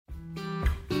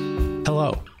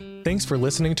Hello. Thanks for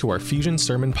listening to our Fusion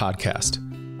Sermon Podcast.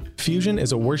 Fusion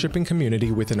is a worshiping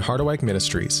community within Harderwyk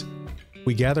Ministries.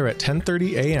 We gather at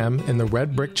 10:30 a.m. in the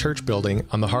Red Brick Church building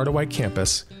on the Harderwyk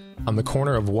campus on the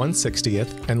corner of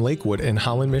 160th and Lakewood in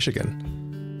Holland,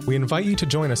 Michigan. We invite you to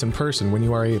join us in person when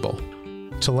you are able.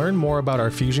 To learn more about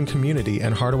our Fusion community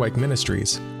and Harderwyk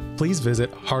Ministries, please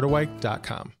visit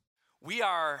harderwyk.com. We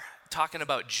are talking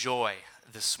about joy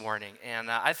this morning,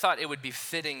 and I thought it would be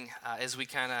fitting as we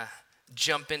kind of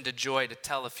jump into joy to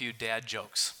tell a few dad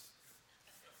jokes.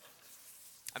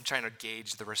 I'm trying to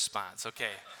gauge the response,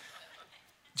 okay?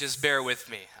 Just bear with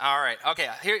me. All right, okay,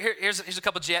 here's a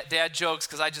couple dad jokes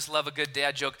because I just love a good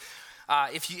dad joke.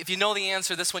 If you know the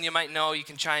answer, this one you might know, you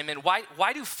can chime in.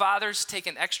 Why do fathers take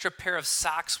an extra pair of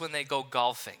socks when they go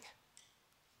golfing?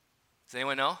 Does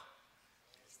anyone know?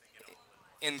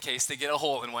 In case they get a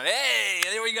hole in one. Hey,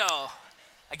 there we go.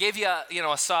 I gave you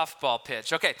a softball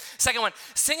pitch. Okay, second one.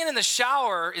 Singing in the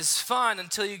shower is fun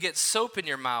until you get soap in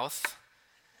your mouth.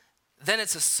 Then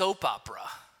it's a soap opera.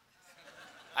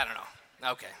 I don't know.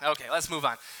 Okay, let's move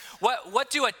on. What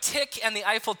do a tick and the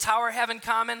Eiffel Tower have in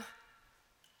common?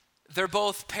 They're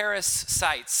both Paris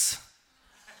sites.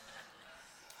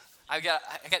 I got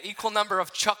equal number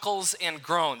of chuckles and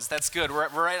groans. That's good. We're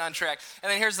right on track.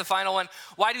 And then here's the final one.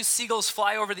 Why do seagulls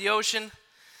fly over the ocean?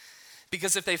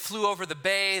 Because if they flew over the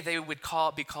bay, they would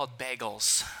be called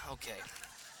bagels. Okay.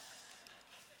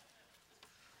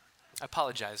 I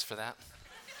apologize for that.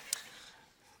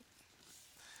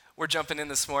 We're jumping in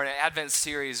this morning. Advent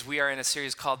series, we are in a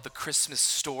series called The Christmas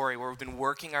Story, where we've been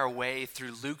working our way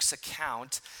through Luke's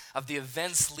account of the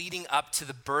events leading up to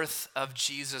the birth of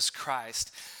Jesus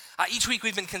Christ. Each week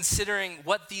we've been considering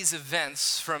what these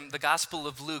events from the Gospel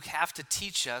of Luke have to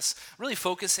teach us, really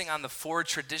focusing on the four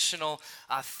traditional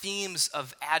themes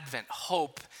of Advent: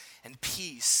 hope and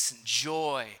peace and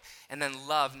joy, and then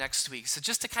love next week. So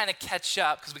just to kind of catch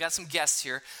up, because we got some guests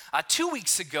here, 2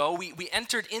 weeks ago, we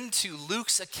entered into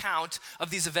Luke's account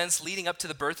of these events leading up to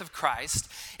the birth of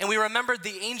Christ, and we remembered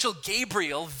the angel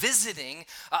Gabriel visiting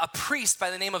a priest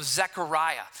by the name of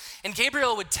Zechariah. And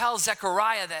Gabriel would tell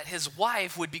Zechariah that his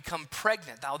wife would become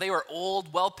pregnant. Now, they were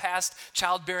old, well past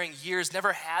childbearing years,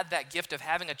 never had that gift of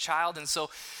having a child,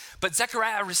 but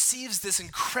Zechariah receives this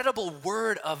incredible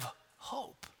word of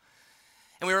hope.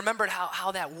 And we remembered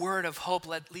how that word of hope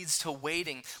leads to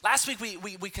waiting. Last week,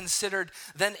 we considered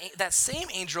then that same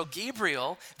angel,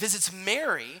 Gabriel, visits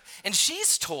Mary, and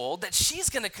she's told that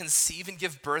she's going to conceive and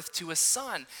give birth to a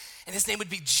son. And his name would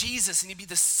be Jesus, and he'd be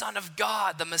the Son of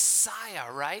God, the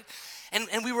Messiah, right?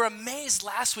 And we were amazed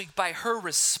last week by her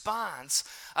response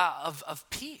of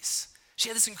peace. She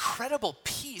had this incredible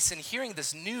peace in hearing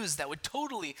this news that would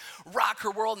totally rock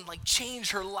her world and change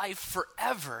her life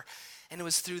forever. And it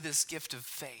was through this gift of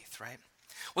faith, right?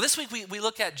 Well, this week we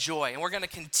look at joy, and we're going to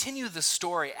continue the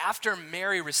story after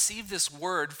Mary received this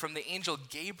word from the angel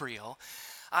Gabriel.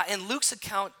 And Luke's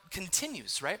account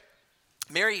continues, right?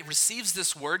 Mary receives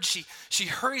this word. She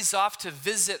hurries off to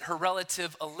visit her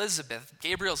relative Elizabeth.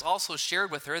 Gabriel's also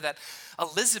shared with her that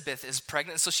Elizabeth is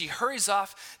pregnant, so she hurries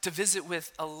off to visit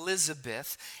with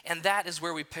Elizabeth, and that is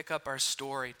where we pick up our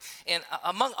story. And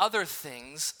among other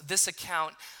things, this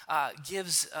account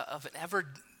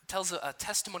tells a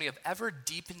testimony of ever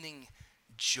deepening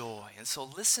joy. And so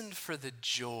listen for the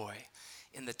joy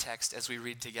in the text as we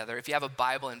read together. If you have a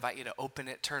Bible, I invite you to open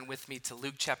it. Turn with me to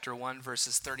Luke chapter 1,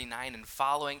 verses 39 and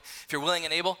following. If you're willing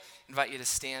and able, I invite you to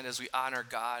stand as we honor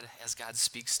God as God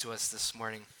speaks to us this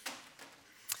morning.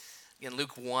 In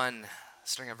Luke 1,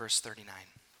 starting at verse 39.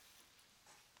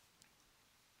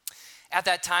 At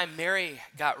that time, Mary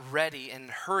got ready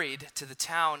and hurried to the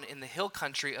town in the hill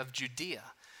country of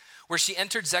Judea, where she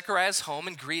entered Zechariah's home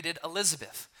and greeted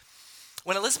Elizabeth.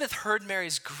 When Elizabeth heard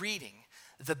Mary's greeting,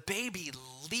 the baby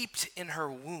leaped in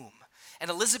her womb, and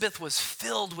Elizabeth was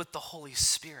filled with the Holy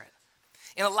Spirit.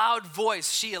 In a loud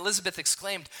voice, Elizabeth,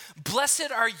 exclaimed, "Blessed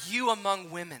are you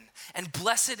among women, and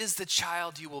blessed is the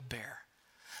child you will bear.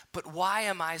 But why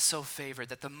am I so favored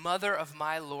that the mother of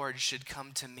my Lord should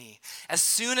come to me? As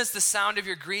soon as the sound of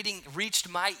your greeting reached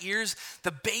my ears, the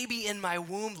baby in my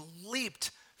womb leaped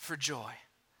for joy.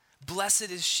 Blessed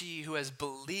is she who has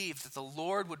believed that the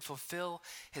Lord would fulfill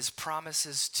his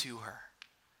promises to her."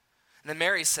 And then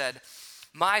Mary said,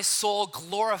 "My soul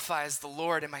glorifies the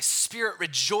Lord, and my spirit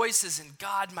rejoices in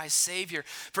God my Savior,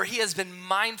 for he has been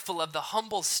mindful of the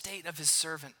humble state of his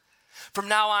servant. From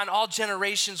now on, all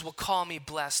generations will call me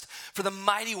blessed, for the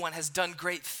Mighty One has done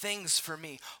great things for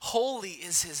me. Holy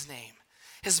is his name.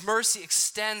 His mercy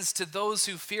extends to those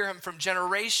who fear him from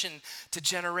generation to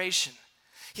generation.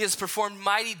 He has performed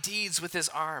mighty deeds with his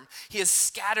arm. He has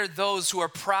scattered those who are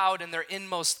proud in their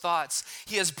inmost thoughts.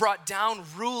 He has brought down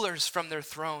rulers from their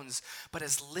thrones, but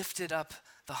has lifted up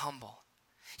the humble.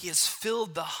 He has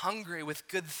filled the hungry with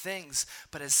good things,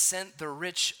 but has sent the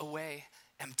rich away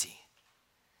empty.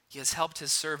 He has helped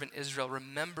his servant Israel,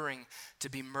 remembering to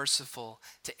be merciful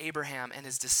to Abraham and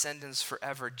his descendants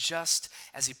forever, just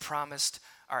as he promised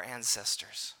our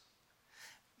ancestors.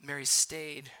 Mary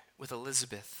stayed with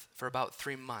Elizabeth for about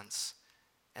 3 months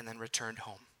and then returned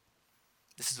home.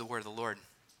 This is the word of the Lord.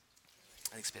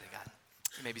 Thanks be to God.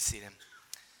 You may be seated.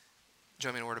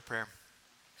 Join me in a word of prayer.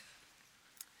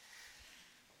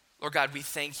 Lord God, we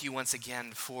thank you once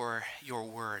again for your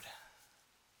word.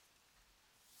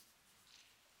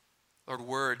 Lord,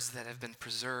 words that have been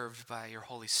preserved by your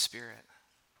Holy Spirit.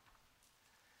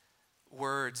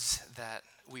 Words that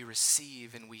we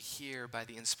receive and we hear by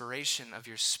the inspiration of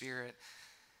your Spirit.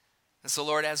 And so,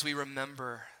 Lord, as we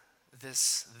remember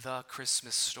the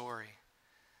Christmas story,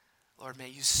 Lord, may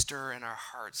you stir in our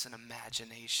hearts an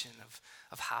imagination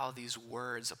of how these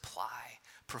words apply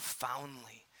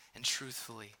profoundly and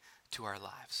truthfully to our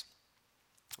lives.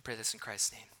 I pray this in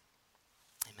Christ's name.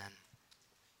 Amen.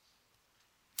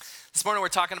 This morning we're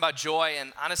talking about joy,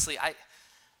 and honestly, I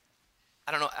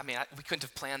don't know, we couldn't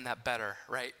have planned that better,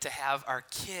 right? To have our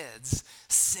kids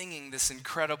singing this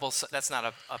incredible, that's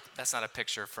not a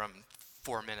picture from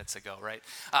 4 minutes ago, right?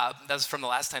 That was from the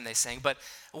last time they sang, but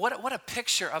what a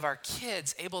picture of our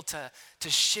kids able to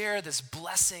share this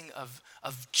blessing of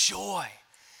joy.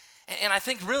 And I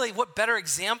think really what better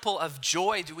example of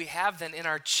joy do we have than in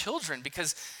our children?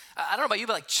 Because I don't know about you,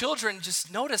 but like children,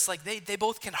 just notice like they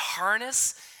both can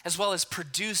harness as well as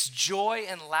produce joy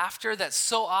and laughter that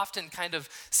so often kind of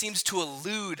seems to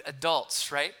elude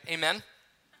adults, right? Amen?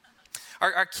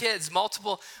 Our kids,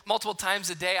 multiple times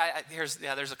a day,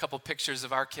 there's a couple pictures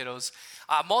of our kiddos.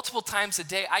 Multiple times a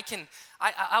day,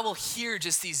 I will hear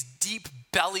just these deep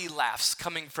belly laughs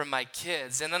coming from my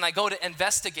kids. And then I go to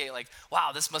investigate, like,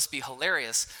 wow, this must be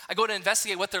hilarious. I go to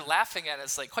investigate what they're laughing at.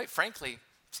 It's like, quite frankly,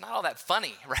 it's not all that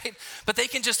funny, right? But they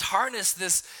can just harness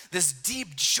this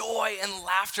deep joy and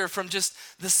laughter from just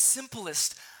the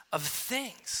simplest of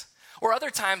things. Or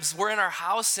other times we're in our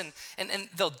house and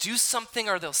they'll do something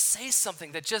or they'll say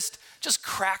something that just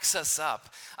cracks us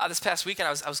up. This past weekend I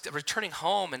was returning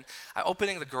home and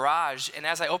opening the garage, and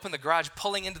as I opened the garage,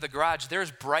 pulling into the garage,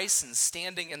 there's Bryson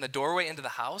standing in the doorway into the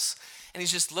house, and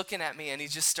he's just looking at me and he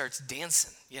just starts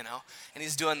dancing, and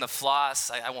he's doing the floss.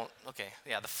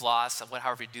 The floss,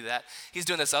 however you do that. He's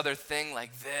doing this other thing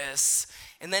like this,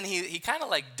 and then he kind of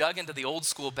like dug into the old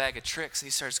school bag of tricks and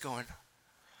he starts going,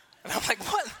 and I'm like,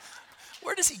 what?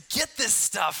 Where does he get this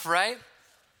stuff, right?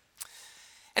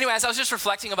 Anyway, as I was just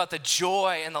reflecting about the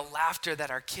joy and the laughter that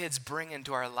our kids bring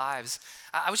into our lives,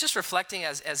 I was just reflecting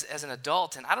as an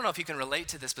adult, and I don't know if you can relate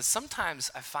to this, but sometimes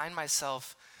I find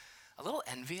myself a little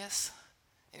envious.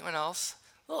 Anyone else?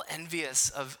 A little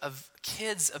envious of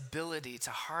kids' ability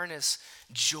to harness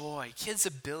joy, kids'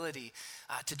 ability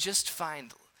to just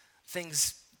find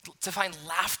things, to find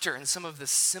laughter in some of the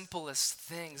simplest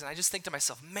things. And I just think to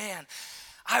myself, man,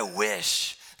 I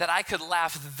wish that I could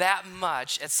laugh that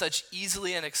much at such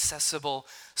easily inaccessible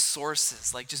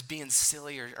sources, like just being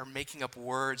silly or making up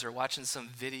words or watching some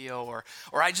video, or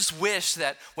I just wish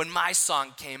that when my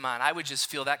song came on, I would just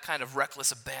feel that kind of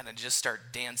reckless abandon and just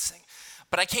start dancing.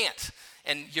 But I can't,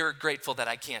 and you're grateful that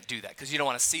I can't do that because you don't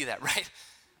want to see that, right?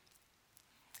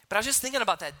 But I was just thinking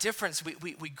about that difference.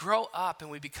 We grow up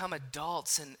and we become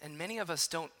adults, and many of us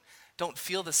don't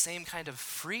feel the same kind of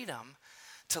freedom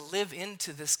to live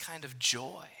into this kind of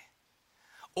joy.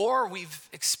 Or we've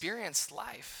experienced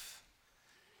life,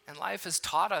 and life has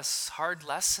taught us hard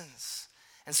lessons.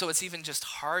 And so it's even just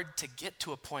hard to get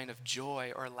to a point of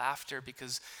joy or laughter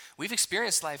because we've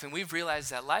experienced life and we've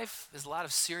realized that life is a lot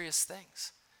of serious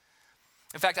things.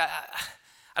 In fact, I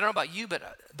don't know about you,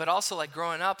 but also like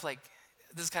growing up, like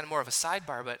this is kind of more of a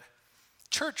sidebar, but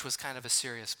church was kind of a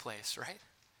serious place, right?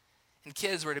 And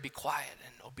kids were to be quiet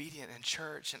and obedient in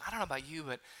church. And I don't know about you,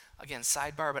 but again,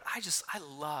 sidebar, but I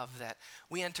love that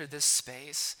we enter this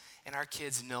space and our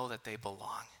kids know that they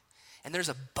belong. And there's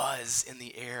a buzz in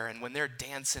the air, and when they're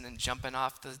dancing and jumping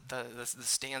off the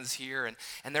stands here,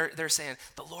 and they're saying,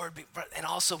 the Lord be, and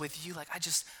also with you, like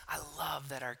I love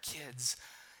that our kids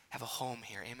have a home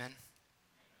here, amen?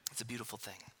 It's a beautiful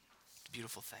thing, it's a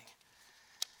beautiful thing.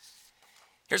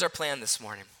 Here's our plan this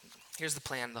morning. here's the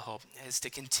plan, the hope, is to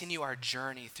continue our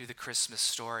journey through the Christmas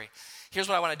story. Here's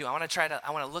what I want to do. I want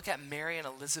to look at Mary and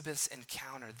Elizabeth's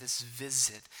encounter, this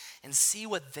visit, and see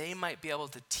what they might be able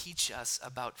to teach us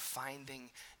about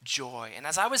finding joy. And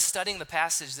as I was studying the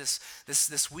passage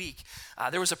this week,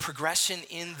 there was a progression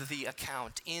in the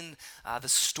account, in the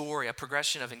story, a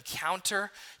progression of encounter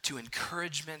to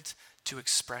encouragement to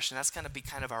expression. That's going to be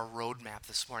kind of our roadmap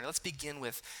this morning. Let's begin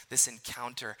with this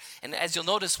encounter. And as you'll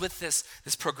notice with this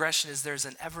progression is there's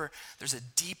a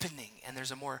deepening, and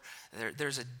there's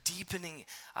a deepening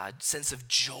sense of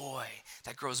joy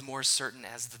that grows more certain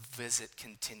as the visit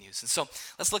continues. And so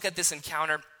let's look at this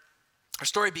encounter. Our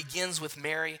story begins with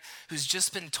Mary, who's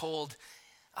just been told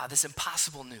this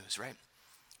impossible news, right?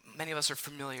 Many of us are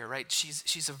familiar, right?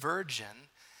 She's a virgin.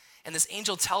 And this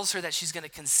angel tells her that she's going to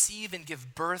conceive and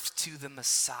give birth to the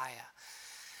Messiah.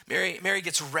 Mary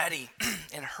gets ready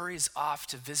and hurries off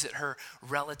to visit her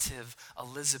relative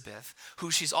Elizabeth, who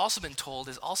she's also been told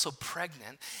is also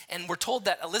pregnant. And we're told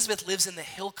that Elizabeth lives in the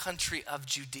hill country of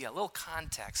Judea. A little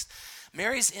context.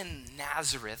 Mary's in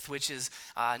Nazareth, which is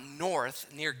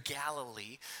north near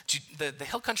Galilee. The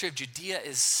hill country of Judea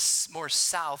is more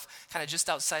south, kind of just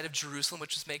outside of Jerusalem,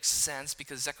 which just makes sense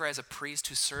because Zechariah is a priest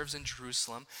who serves in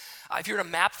Jerusalem. If you were to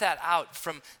map that out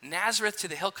from Nazareth to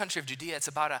the hill country of Judea, it's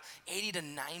about a 80 to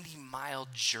 90 mile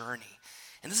journey.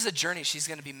 And this is a journey she's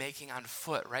going to be making on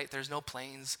foot, right? There's no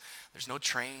planes, there's no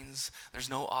trains, there's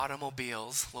no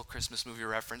automobiles, little Christmas movie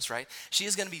reference, right? She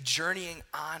is going to be journeying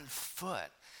on foot.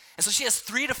 And so she has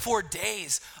 3 to 4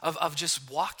 days of just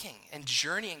walking and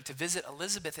journeying to visit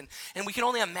Elizabeth. And we can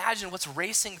only imagine what's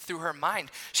racing through her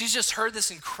mind. She's just heard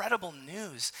this incredible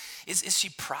news. Is she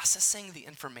processing the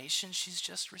information she's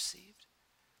just received?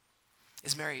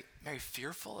 Is Mary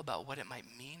fearful about what it might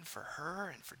mean for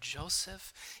her and for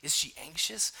Joseph? Is she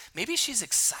anxious? Maybe she's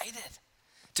excited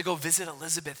to go visit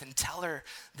Elizabeth and tell her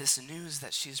this news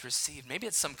that she's received. Maybe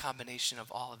it's some combination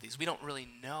of all of these. We don't really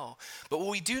know. But what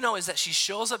we do know is that she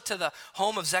shows up to the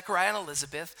home of Zechariah and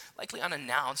Elizabeth, likely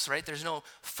unannounced, right? There's no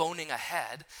phoning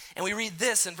ahead. And we read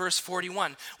this in verse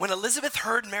 41. When Elizabeth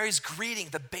heard Mary's greeting,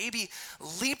 the baby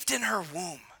leaped in her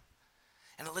womb,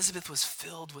 and Elizabeth was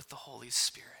filled with the Holy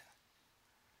Spirit.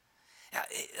 Now,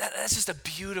 that's just a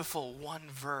beautiful one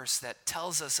verse that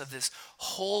tells us of this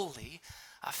holy,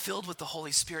 filled with the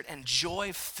Holy Spirit and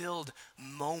joy-filled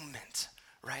moment,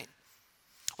 right?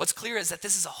 What's clear is that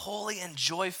this is a holy and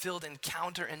joy-filled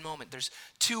encounter and moment. There's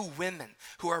 2 women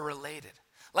who are related.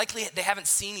 Likely they haven't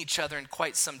seen each other in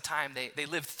quite some time. They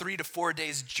lived 3 to 4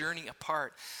 days journey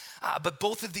apart. But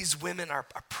both of these women are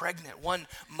pregnant, one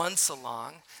months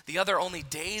along, the other only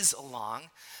days along,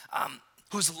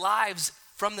 whose lives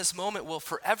from this moment will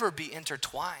forever be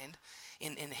intertwined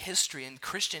in history, in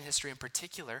Christian history in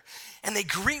particular. And they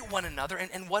greet one another,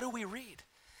 and what do we read?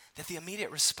 That the immediate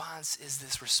response is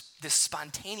this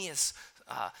spontaneous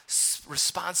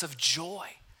response of joy,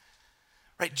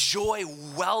 right? Joy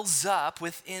wells up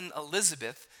within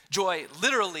Elizabeth. Joy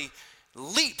literally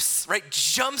leaps, right?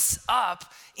 Jumps up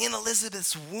in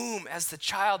Elizabeth's womb as the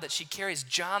child that she carries.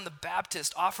 John the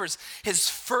Baptist offers his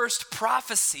first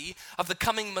prophecy of the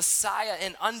coming Messiah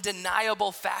in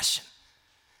undeniable fashion.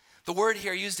 The word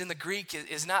here used in the Greek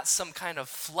is not some kind of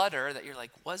flutter that you're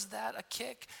like, was that a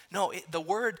kick? No, the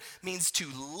word means to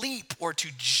leap or to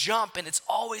jump, and it's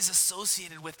always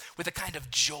associated with a kind of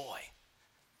joy.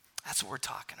 That's what we're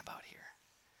talking about here.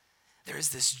 There is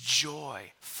this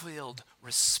joy-filled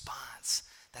response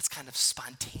that's kind of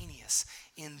spontaneous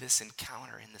in this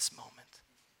encounter, in this moment.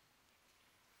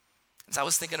 As I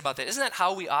was thinking about that, isn't that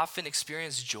how we often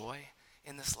experience joy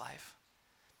in this life?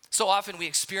 So often we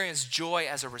experience joy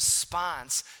as a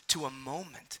response to a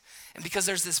moment. And because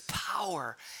there's this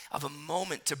power of a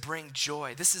moment to bring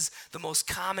joy, this is the most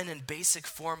common and basic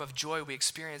form of joy we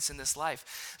experience in this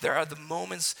life. These are the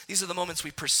moments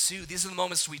we pursue. These are the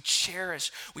moments we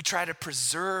cherish. We try to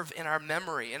preserve in our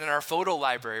memory and in our photo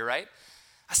library, right?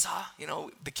 I saw,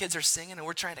 the kids are singing and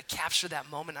we're trying to capture that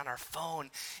moment on our phone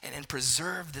and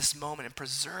preserve this moment and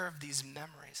preserve these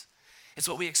memories. It's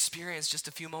what we experienced just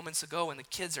a few moments ago when the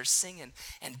kids are singing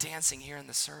and dancing here in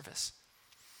the service.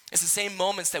 It's the same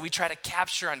moments that we try to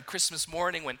capture on Christmas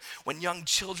morning when young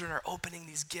children are opening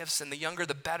these gifts, and the younger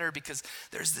the better, because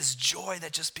there's this joy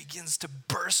that just begins to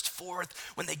burst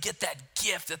forth when they get that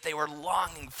gift that they were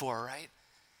longing for, right?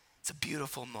 It's a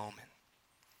beautiful moment.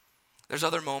 There's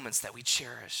other moments that we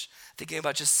cherish, thinking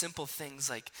about just simple things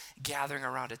like gathering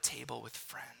around a table with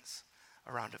friends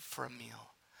for a meal.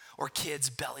 Or kids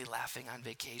belly laughing on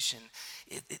vacation.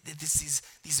 It's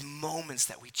these moments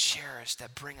that we cherish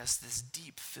that bring us this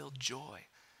deep filled joy.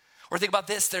 Or think about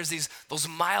this, there's those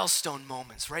milestone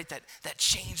moments, right? That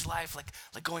change life,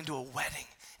 like going to a wedding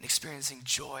and experiencing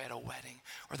joy at a wedding,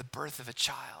 or the birth of a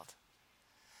child.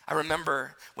 I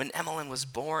remember when Emmeline was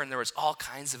born, there was all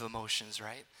kinds of emotions,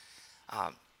 right?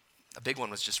 A big one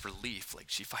was just relief, like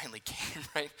she finally came,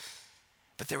 right?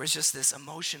 But there was just this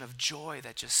emotion of joy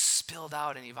that just spilled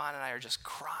out, and Yvonne and I are just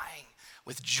crying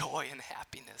with joy and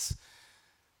happiness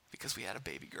because we had a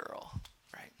baby girl,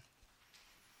 right?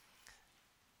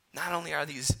 Not only are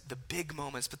these the big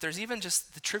moments, but there's even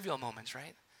just the trivial moments,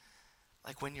 right?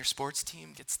 Like when your sports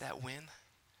team gets that win,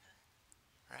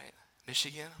 right?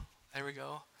 Michigan, there we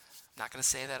go. I'm not going to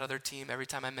say that other team. Every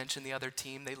time I mention the other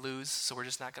team, they lose, so we're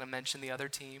just not going to mention the other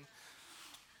team.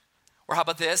 Or how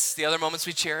about this? The other moments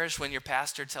we cherish when your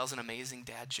pastor tells an amazing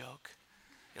dad joke.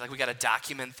 You're like, we got to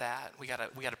document that. We got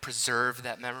to preserve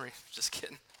that memory. Just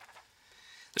kidding.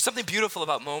 There's something beautiful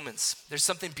about moments. There's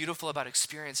something beautiful about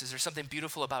experiences. There's something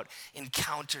beautiful about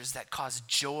encounters that cause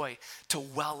joy to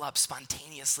well up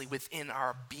spontaneously within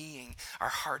our being, our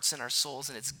hearts and our souls,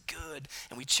 and it's good,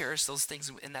 and we cherish those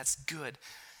things, and that's good.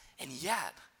 And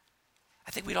yet,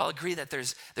 I think we'd all agree that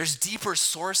there's deeper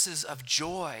sources of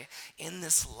joy in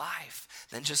this life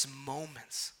than just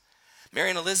moments. Mary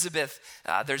and Elizabeth,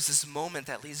 there's this moment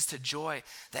that leads to joy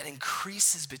that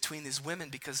increases between these women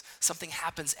because something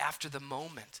happens after the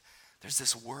moment. There's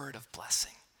this word of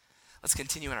blessing. Let's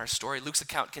continue in our story. Luke's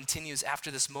account continues after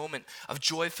this moment of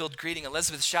joy-filled greeting.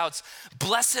 Elizabeth shouts,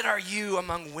 "Blessed are you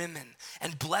among women,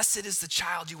 and blessed is the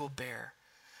child you will bear.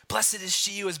 Blessed is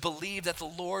she who has believed that the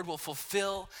Lord will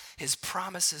fulfill his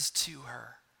promises to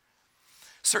her."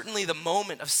 Certainly the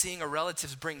moment of seeing a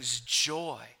relative brings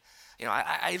joy. You know,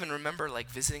 I even remember like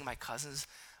visiting my cousins,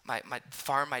 my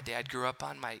farm my dad grew up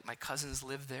on. My cousins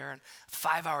lived there, and a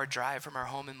 5-hour drive from our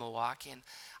home in Milwaukee. And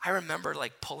I remember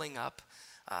like pulling up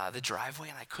the driveway,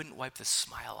 and I couldn't wipe the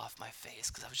smile off my face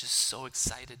because I was just so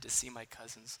excited to see my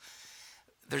cousins.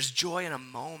 There's joy in a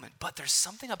moment, but there's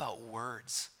something about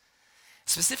words.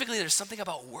 Specifically, there's something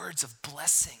about words of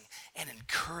blessing and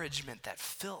encouragement that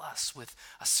fill us with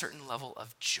a certain level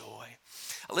of joy.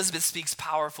 Elizabeth speaks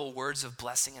powerful words of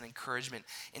blessing and encouragement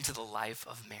into the life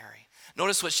of Mary.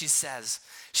 Notice what she says.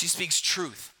 She speaks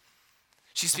truth.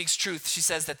 She speaks truth. She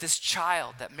says that this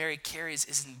child that Mary carries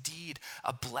is indeed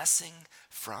a blessing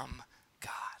from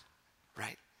God,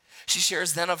 right? She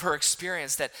shares then of her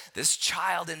experience that this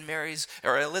child in Mary's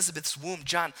or Elizabeth's womb,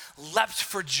 John, leapt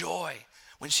for joy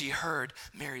when she heard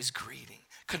Mary's greeting,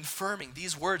 confirming,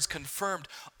 these words confirmed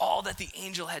all that the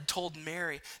angel had told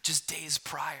Mary just days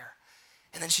prior.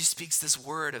 And then she speaks this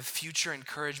word of future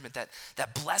encouragement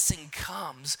that blessing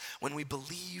comes when we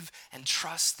believe and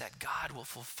trust that God will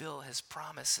fulfill his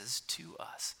promises to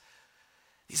us.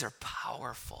 These are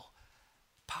powerful,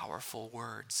 powerful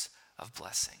words of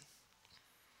blessing.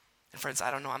 And friends,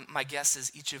 I don't know, my guess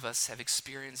is each of us have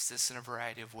experienced this in a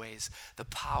variety of ways, the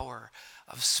power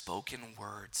of spoken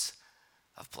words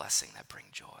of blessing that bring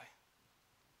joy.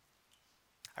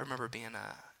 I remember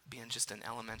being just an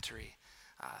elementary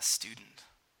student.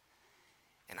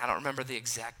 And I don't remember the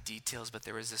exact details, but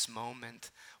there was this moment,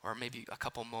 or maybe a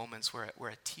couple moments, where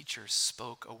a teacher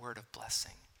spoke a word of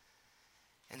blessing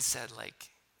and said, like,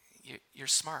 you're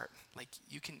smart, like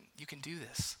you can do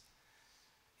this.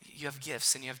 You have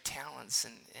gifts and you have talents,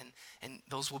 and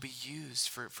those will be used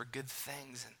for good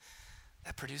things. And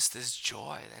that produced this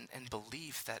joy and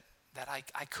belief that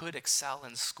I could excel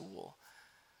in school.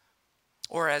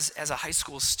 Or as a high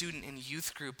school student in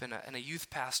youth group, and a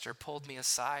youth pastor pulled me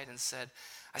aside and said,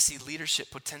 "I see leadership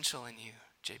potential in you,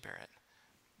 Jay Barrett."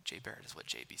 Jay Barrett is what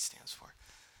JB stands for.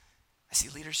 I see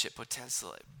leadership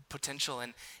potential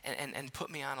and put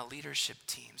me on a leadership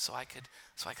team so I could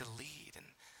lead. And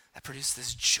that produced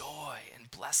this joy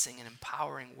and blessing and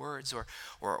empowering words.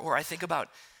 Or I think about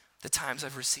the times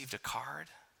I've received a card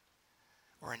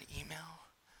or an email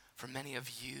from many of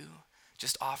you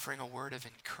just offering a word of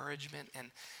encouragement.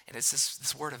 And it's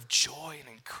this word of joy and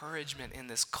encouragement in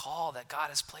this call that God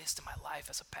has placed in my life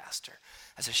as a pastor,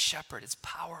 as a shepherd. It's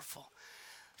powerful.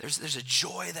 There's a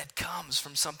joy that comes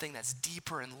from something that's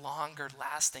deeper and longer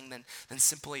lasting than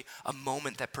simply a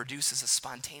moment that produces a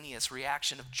spontaneous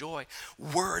reaction of joy.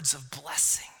 Words of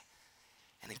blessing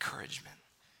and encouragement.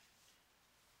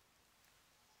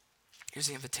 Here's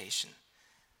the invitation.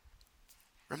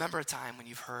 Remember a time when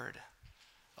you've heard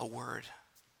a word,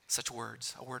 such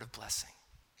words, a word of blessing.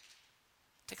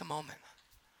 Take a moment.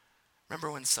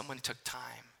 Remember when someone took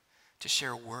time to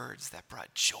share words that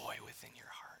brought joy within your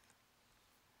heart.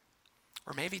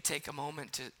 Or maybe take a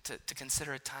moment to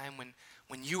consider a time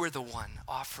when you were the one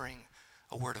offering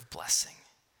a word of blessing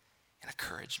and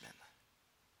encouragement.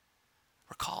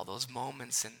 recall those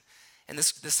moments. And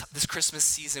this Christmas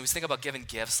season, we think about giving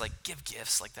gifts, like give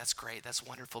gifts, like that's great, that's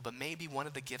wonderful. But maybe one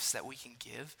of the gifts that we can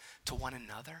give to one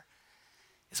another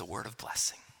is a word of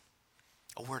blessing,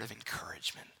 a word of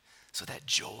encouragement, so that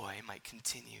joy might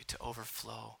continue to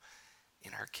overflow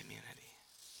in our community.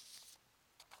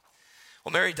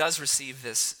 Well, Mary does receive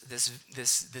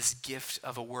this gift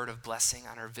of a word of blessing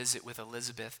on her visit with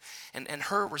Elizabeth. And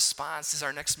her response is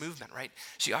our next movement, right?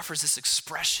 She offers this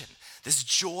expression, this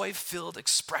joy-filled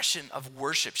expression of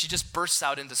worship. She just bursts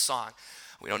out into song.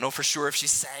 We don't know for sure if she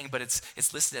sang, but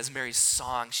it's listed as Mary's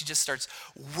song. She just starts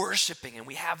worshiping, and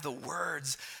we have the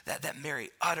words that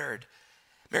Mary uttered.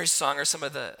 Mary's song are some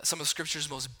of Scripture's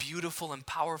most beautiful and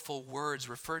powerful words,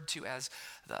 referred to as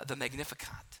the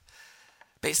Magnificat,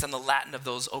 based on the Latin of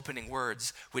those opening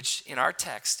words, which in our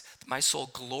text, my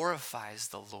soul glorifies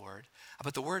the Lord.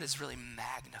 But the word is really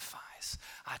magnifies,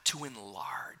 to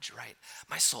enlarge, right?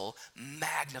 My soul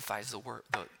magnifies the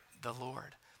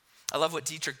Lord. I love what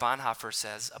Dietrich Bonhoeffer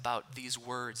says about these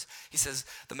words. He says,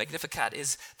 the Magnificat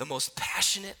is the most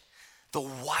passionate, the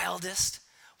wildest,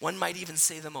 one might even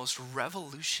say the most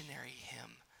revolutionary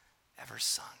hymn ever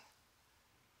sung.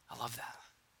 I love that.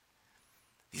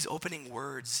 These opening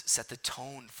words set the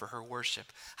tone for her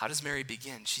worship. How does Mary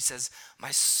begin? She says,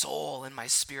 my soul and my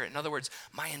spirit. In other words,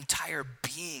 my entire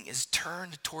being is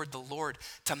turned toward the Lord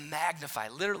to magnify,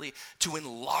 literally to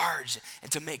enlarge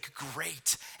and to make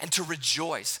great and to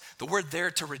rejoice. The word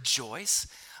there, to rejoice,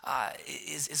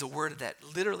 is a word that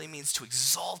literally means to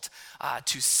exalt,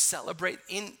 to celebrate.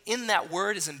 In that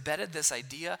word is embedded this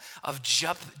idea of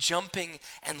jumping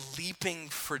and leaping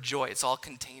for joy. It's all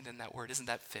contained in that word. Isn't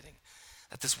that fitting?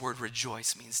 That this word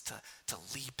rejoice means to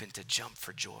leap and to jump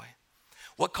for joy.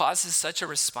 What causes such a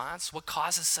response? What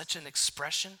causes such an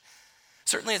expression?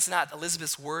 Certainly it's not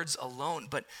Elizabeth's words alone,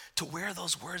 but to where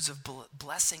those words of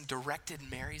blessing directed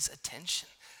Mary's attention,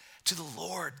 to the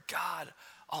Lord God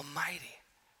Almighty.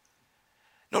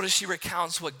 Notice she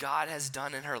recounts what God has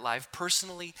done in her life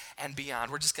personally and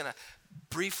beyond. We're just going to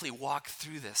briefly walk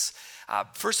through this.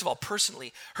 First of all,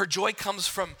 personally, her joy comes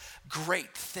from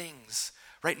great things,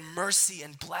 right? Mercy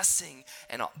and blessing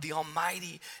and the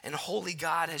Almighty and holy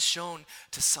God has shown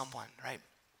to someone, right?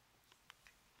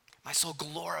 My soul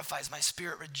glorifies, my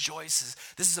spirit rejoices.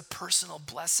 This is a personal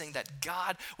blessing that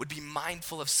God would be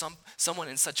mindful of someone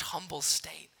in such humble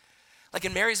state. Like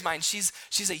in Mary's mind, she's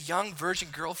a young virgin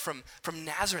girl from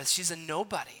Nazareth. She's a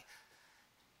nobody.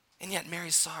 And yet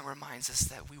Mary's song reminds us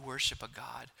that we worship a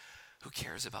God who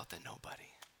cares about the nobody.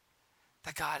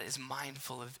 That God is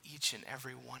mindful of each and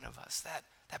every one of us.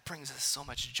 That brings us so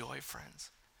much joy, friends.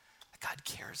 That God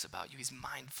cares about you. He's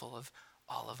mindful of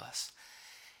all of us.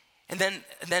 And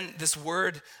then this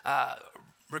word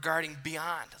regarding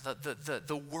beyond,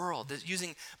 the world,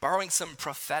 borrowing some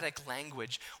prophetic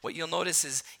language. What you'll notice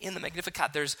is in the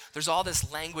Magnificat, there's all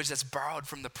this language that's borrowed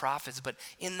from the prophets, but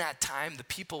in that time, the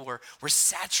people were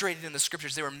saturated in the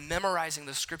scriptures. They were memorizing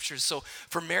the scriptures. So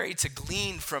for Mary to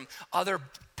glean from other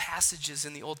passages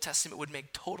in the Old Testament would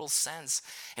make total sense.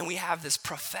 And we have this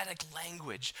prophetic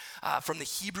language from the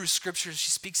Hebrew scriptures.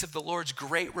 She speaks of the Lord's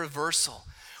great reversal,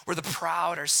 where the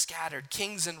proud are scattered,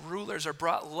 kings and rulers are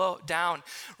brought down,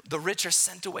 the rich are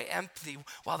sent away empty,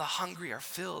 while the hungry are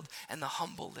filled and the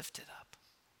humble lifted up.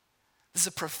 This is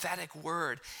a prophetic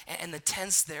word, and the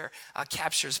tense there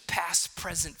captures past,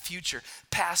 present, future.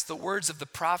 Past, the words of the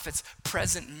prophets;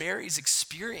 present, Mary's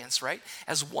experience, right?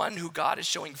 As one who God is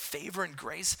showing favor and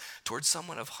grace towards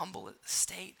someone of humble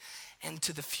estate. And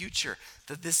to the future,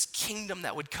 this kingdom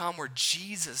that would come where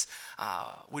Jesus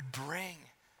would bring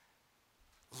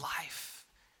life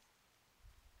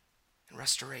and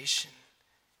restoration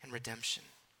and redemption.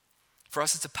 For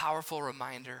us, it's a powerful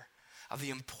reminder of the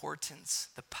importance,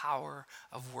 the power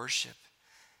of worship,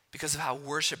 because of how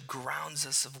worship grounds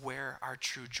us of where our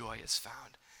true joy is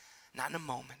found. Not in a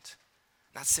moment,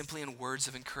 not simply in words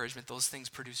of encouragement. Those things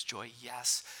produce joy,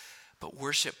 yes, but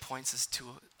worship points us to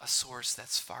a source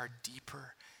that's far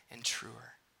deeper and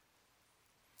truer.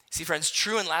 See, friends,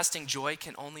 true and lasting joy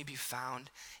can only be found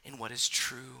in what is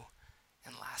true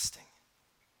and lasting,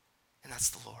 and that's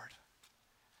the Lord.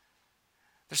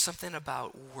 There's something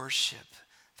about worship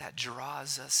that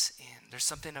draws us in. There's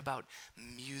something about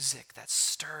music that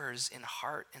stirs in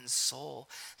heart and soul,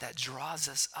 that draws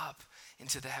us up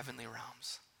into the heavenly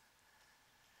realms.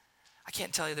 I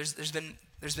can't tell you, there's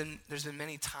been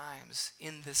many times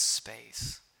in this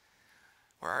space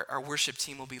where our worship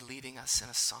team will be leading us in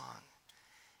a song,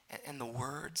 and the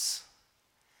words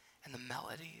and the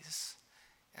melodies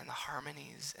and the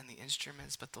harmonies and the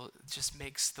instruments, but it just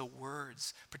makes the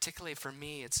words, particularly for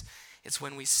me, it's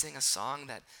when we sing a song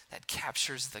that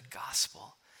captures the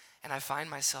gospel. And I find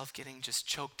myself getting just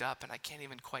choked up and I can't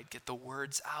even quite get the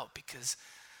words out because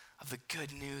of the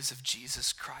good news of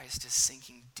Jesus Christ is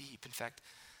sinking deep. In fact,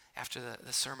 after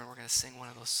the sermon, we're going to sing one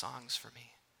of those songs for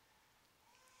me.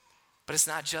 But it's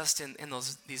not just in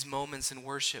these moments in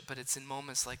worship, but it's in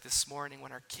moments like this morning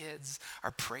when our kids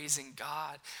are praising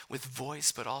God with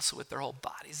voice, but also with their whole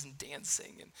bodies and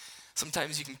dancing. And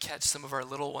sometimes you can catch some of our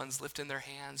little ones lifting their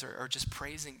hands or just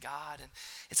praising God, and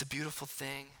it's a beautiful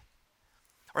thing.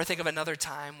 Or I think of another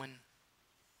time when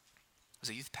I was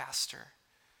a youth pastor.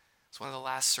 It's one of the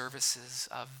last services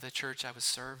of the church I was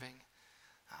serving.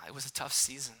 It was a tough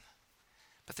season.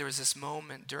 But there was this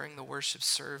moment during the worship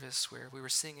service where we were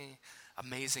singing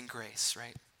Amazing Grace,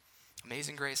 right?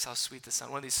 Amazing Grace, how sweet the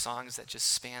sound. One of these songs that just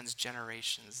spans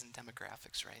generations and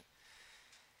demographics, right?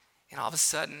 And all of a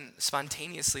sudden,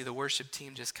 spontaneously, the worship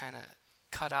team just kind of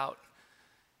cut out,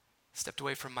 stepped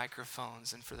away from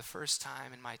microphones. And for the first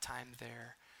time in my time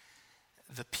there,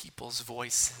 the people's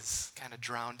voices kind of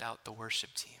drowned out the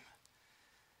worship team.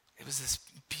 It was this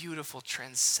beautiful,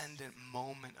 transcendent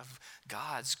moment of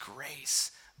God's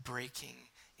grace breaking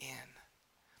in.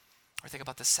 Or think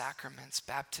about the sacraments,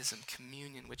 baptism,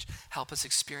 communion, which help us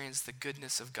experience the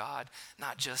goodness of God,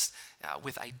 not just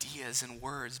with ideas and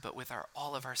words, but with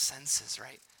all of our senses,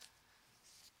 right?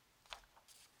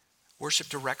 Worship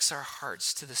directs our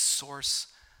hearts to the source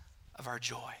of our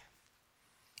joy,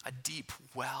 a deep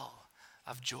well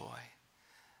of joy.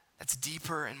 That's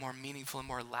deeper and more meaningful and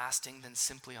more lasting than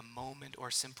simply a moment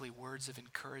or simply words of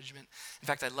encouragement. In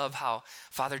fact, I love how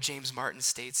Father James Martin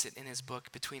states it in his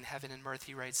book, Between Heaven and Mirth.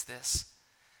 He writes this.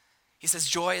 He says,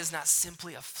 joy is not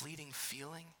simply a fleeting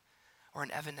feeling or an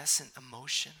evanescent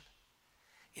emotion.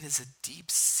 It is a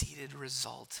deep-seated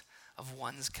result of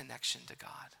one's connection to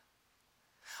God.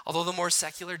 Although the more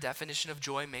secular definition of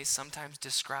joy may sometimes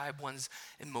describe one's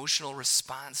emotional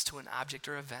response to an object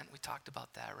or event, we talked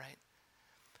about that, right?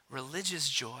 Religious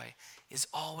joy is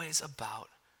always about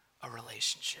a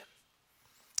relationship.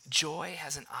 Joy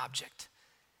has an object,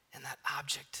 and that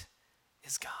object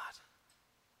is God.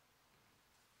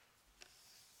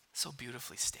 So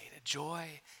beautifully stated.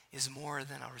 Joy is more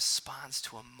than a response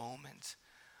to a moment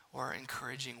or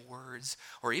encouraging words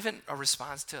or even a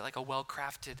response to like a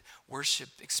well-crafted worship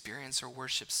experience or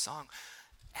worship song.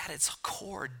 At its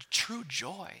core, true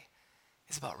joy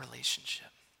is about relationship.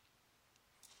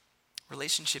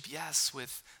 Relationship, yes,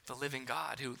 with the living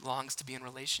God who longs to be in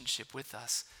relationship with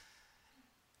us.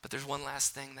 But there's one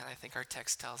last thing that I think our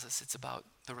text tells us. It's about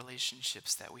the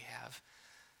relationships that we have,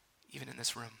 even in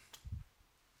this room.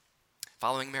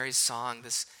 Following Mary's song,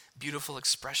 this beautiful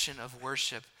expression of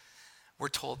worship, we're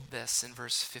told this in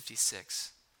verse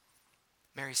 56.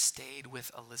 Mary stayed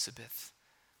with Elizabeth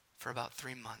for about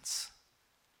 3 months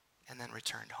and then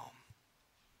returned home.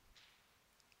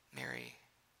 Mary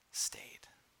stayed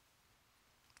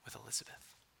with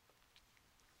Elizabeth.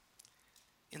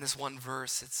 In this one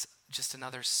verse, it's just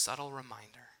another subtle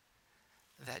reminder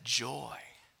that joy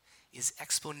is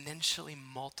exponentially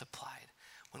multiplied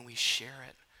when we share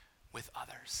it with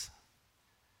others.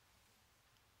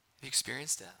 Have you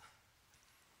experienced it?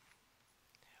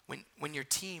 When your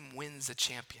team wins a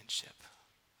championship,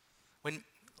 when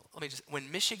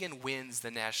Michigan wins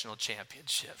the national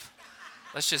championship,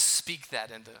 let's just speak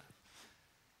that into.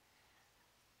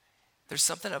 There's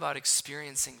something about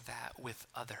experiencing that with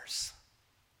others,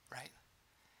 right?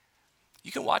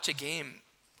 You can watch a game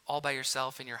all by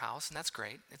yourself in your house, and that's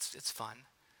great. It's fun.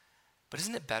 But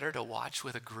isn't it better to watch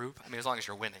with a group? I mean, as long as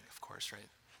you're winning, of course, right?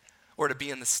 Or to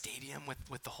be in the stadium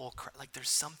with the whole crowd. Like there's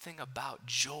something about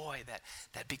joy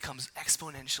that becomes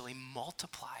exponentially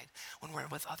multiplied when we're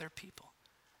with other people.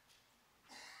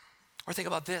 Or think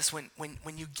about this, when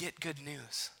you get good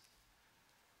news,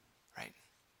 right?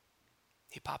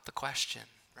 He popped the question,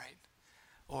 right?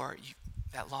 Or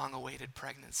that long-awaited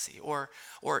pregnancy, or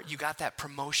you got that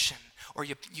promotion, or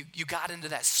you got into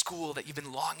that school that you've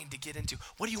been longing to get into.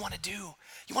 What do you want to do?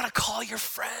 You want to call your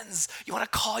friends, you want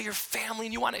to call your family,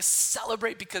 and you want to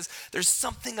celebrate because there's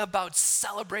something about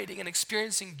celebrating and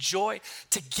experiencing joy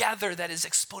together that is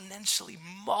exponentially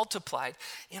multiplied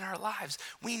in our lives.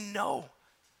 We know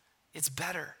it's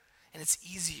better and it's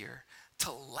easier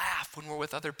to laugh when we're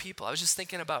with other people. I was just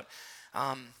thinking about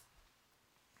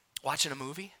watching a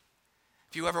movie.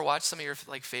 If you ever watch some of your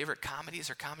favorite comedies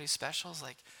or comedy specials,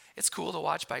 it's cool to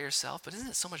watch by yourself, but isn't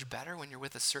it so much better when you're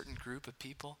with a certain group of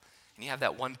people and you have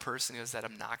that one person who has that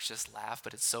obnoxious laugh,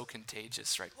 but it's so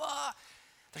contagious, right? Wah!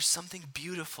 There's something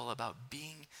beautiful about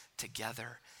being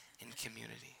together in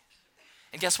community.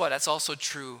 And guess what? That's also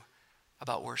true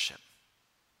about worship.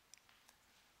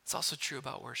 It's also true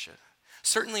about worship.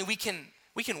 Certainly we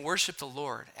can worship the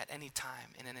Lord at any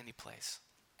time and in any place.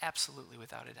 Absolutely,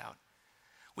 without a doubt.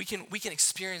 We can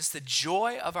experience the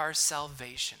joy of our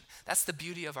salvation. That's the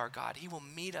beauty of our God. He will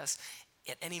meet us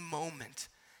at any moment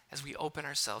as we open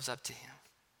ourselves up to him.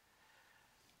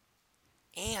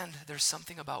 And there's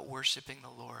something about worshiping the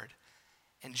Lord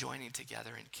and joining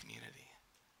together in community.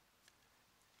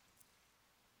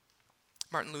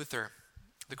 Martin Luther,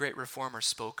 the great reformer,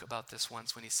 spoke about this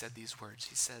once when he said these words.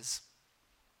 He says,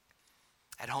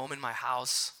 "At home in my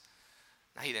house,"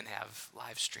 now he didn't have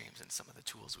live streams and some of the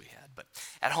tools we had, but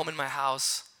at home in my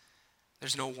house,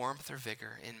 there's no warmth or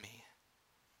vigor in me.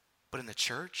 But in the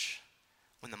church,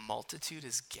 when the multitude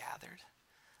is gathered,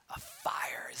 a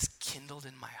fire is kindled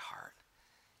in my heart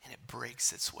and it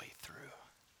breaks its way through.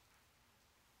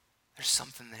 There's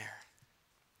something there.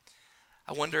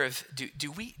 I wonder if,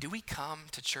 do we come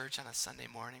to church on a Sunday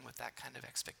morning with that kind of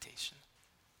expectation?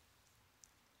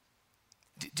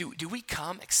 Do we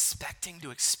come expecting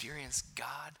to experience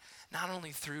God, not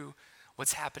only through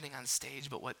what's happening on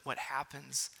stage, but what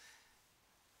happens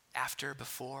after,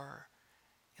 before,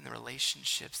 in the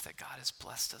relationships that God has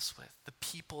blessed us with, the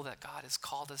people that God has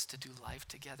called us to do life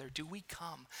together? Do we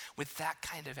come with that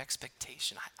kind of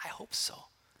expectation? I hope so.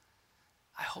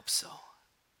 I hope so.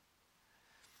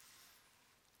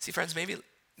 See, friends, maybe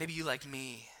you, like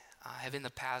me, have in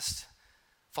the past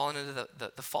fallen into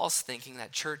the false thinking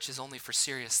that church is only for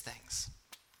serious things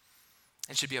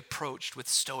and should be approached with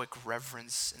stoic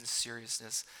reverence and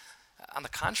seriousness. On the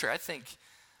contrary, I think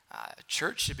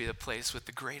church should be the place with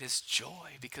the greatest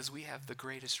joy because we have the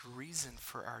greatest reason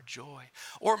for our joy.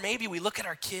 Or maybe we look at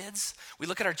our kids, we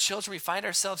look at our children, we find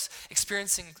ourselves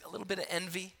experiencing a little bit of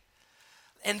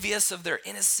envious of their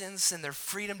innocence and their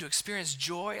freedom to experience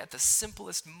joy at the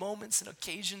simplest moments and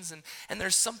occasions. And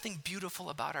there's something beautiful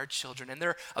about our children and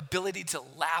their ability to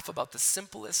laugh about the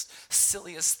simplest,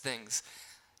 silliest things.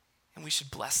 And we should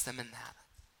bless them in that.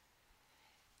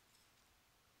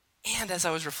 And as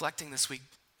I was reflecting this week,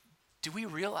 do we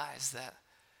realize that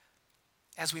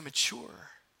as we mature,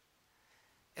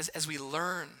 as we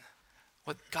learn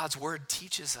what God's word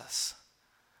teaches us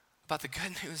about the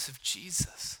good news of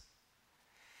Jesus,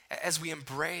 as we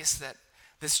embrace that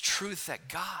this truth that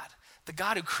God, the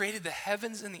God who created the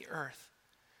heavens and the earth,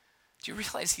 do you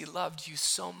realize he loved you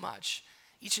so much,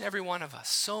 each and every one of us,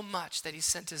 so much that he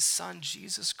sent his son,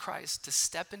 Jesus Christ, to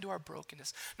step into our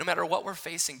brokenness? No matter what we're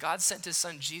facing, God sent his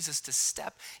son, Jesus, to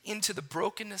step into the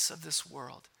brokenness of this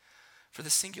world for the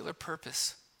singular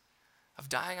purpose of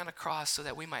dying on a cross so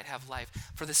that we might have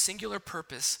life, for the singular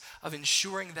purpose of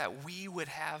ensuring that we would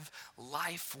have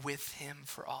life with him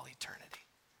for all eternity.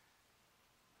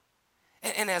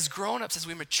 And as grown-ups, as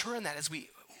we mature in that, we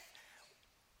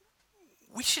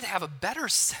should have a better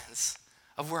sense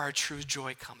of where our true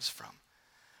joy comes from.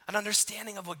 An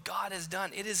understanding of what God has done.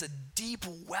 It is a deep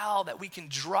well that we can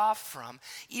draw from,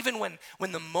 even when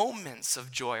the moments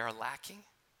of joy are lacking.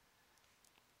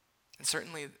 And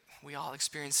certainly, we all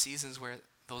experience seasons where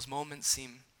those moments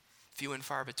seem few and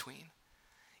far between.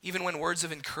 Even when words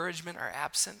of encouragement are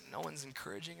absent, no one's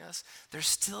encouraging us, there's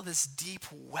still this deep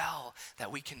well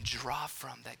that we can draw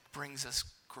from that brings us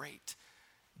great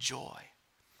joy.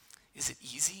 Is it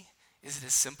easy? Is it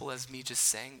as simple as me just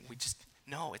saying,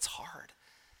 no, it's hard,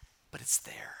 but it's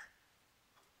there.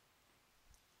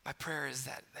 My prayer is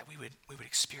that we would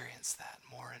experience that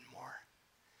more and more.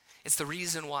 It's the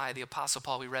reason why the Apostle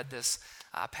Paul, we read this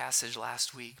passage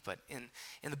last week, but in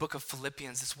the book of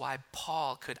Philippians, it's why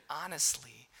Paul could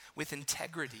honestly, with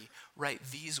integrity,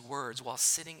 write these words while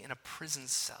sitting in a prison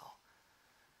cell.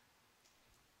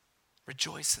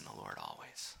 Rejoice in the Lord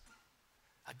always.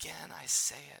 Again, I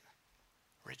say it,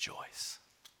 rejoice.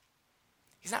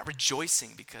 He's not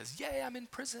rejoicing because, yay, I'm in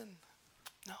prison.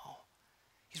 No,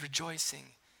 he's rejoicing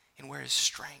in where his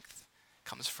strength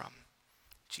comes from,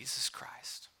 Jesus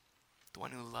Christ, the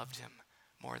one who loved him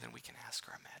more than we can ask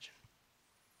or imagine.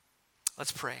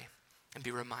 Let's pray and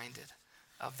be reminded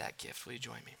of that gift. Will you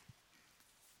join me?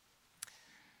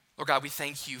 Lord God, we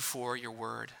thank you for your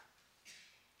word.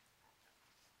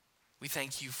 We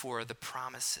thank you for the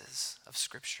promises of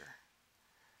Scripture.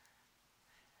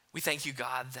 We thank you,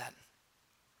 God, that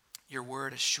your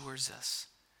word assures us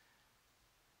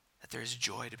that there is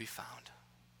joy to be found.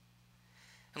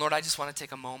 And Lord, I just want to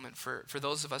take a moment for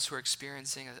those of us who are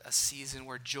experiencing a season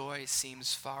where joy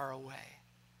seems far away.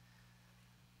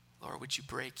 Lord, would you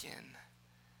break in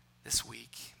this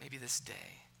week, maybe this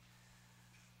day,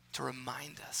 to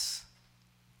remind us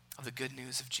of the good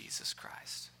news of Jesus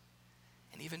Christ.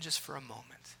 And even just for a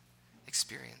moment,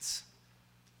 experience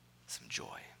some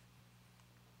joy.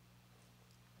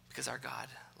 Because our God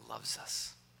loves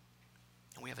us.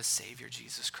 And we have a Savior,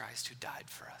 Jesus Christ, who died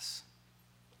for us.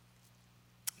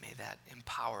 May that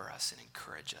empower us and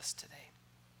encourage us today.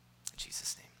 In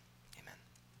Jesus' name,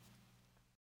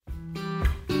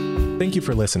 amen. Thank you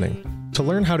for listening. To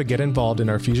learn how to get involved in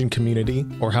our Fusion community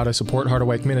or how to support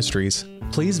Harderwyk Ministries,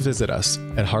 please visit us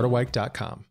at harderwyk.com.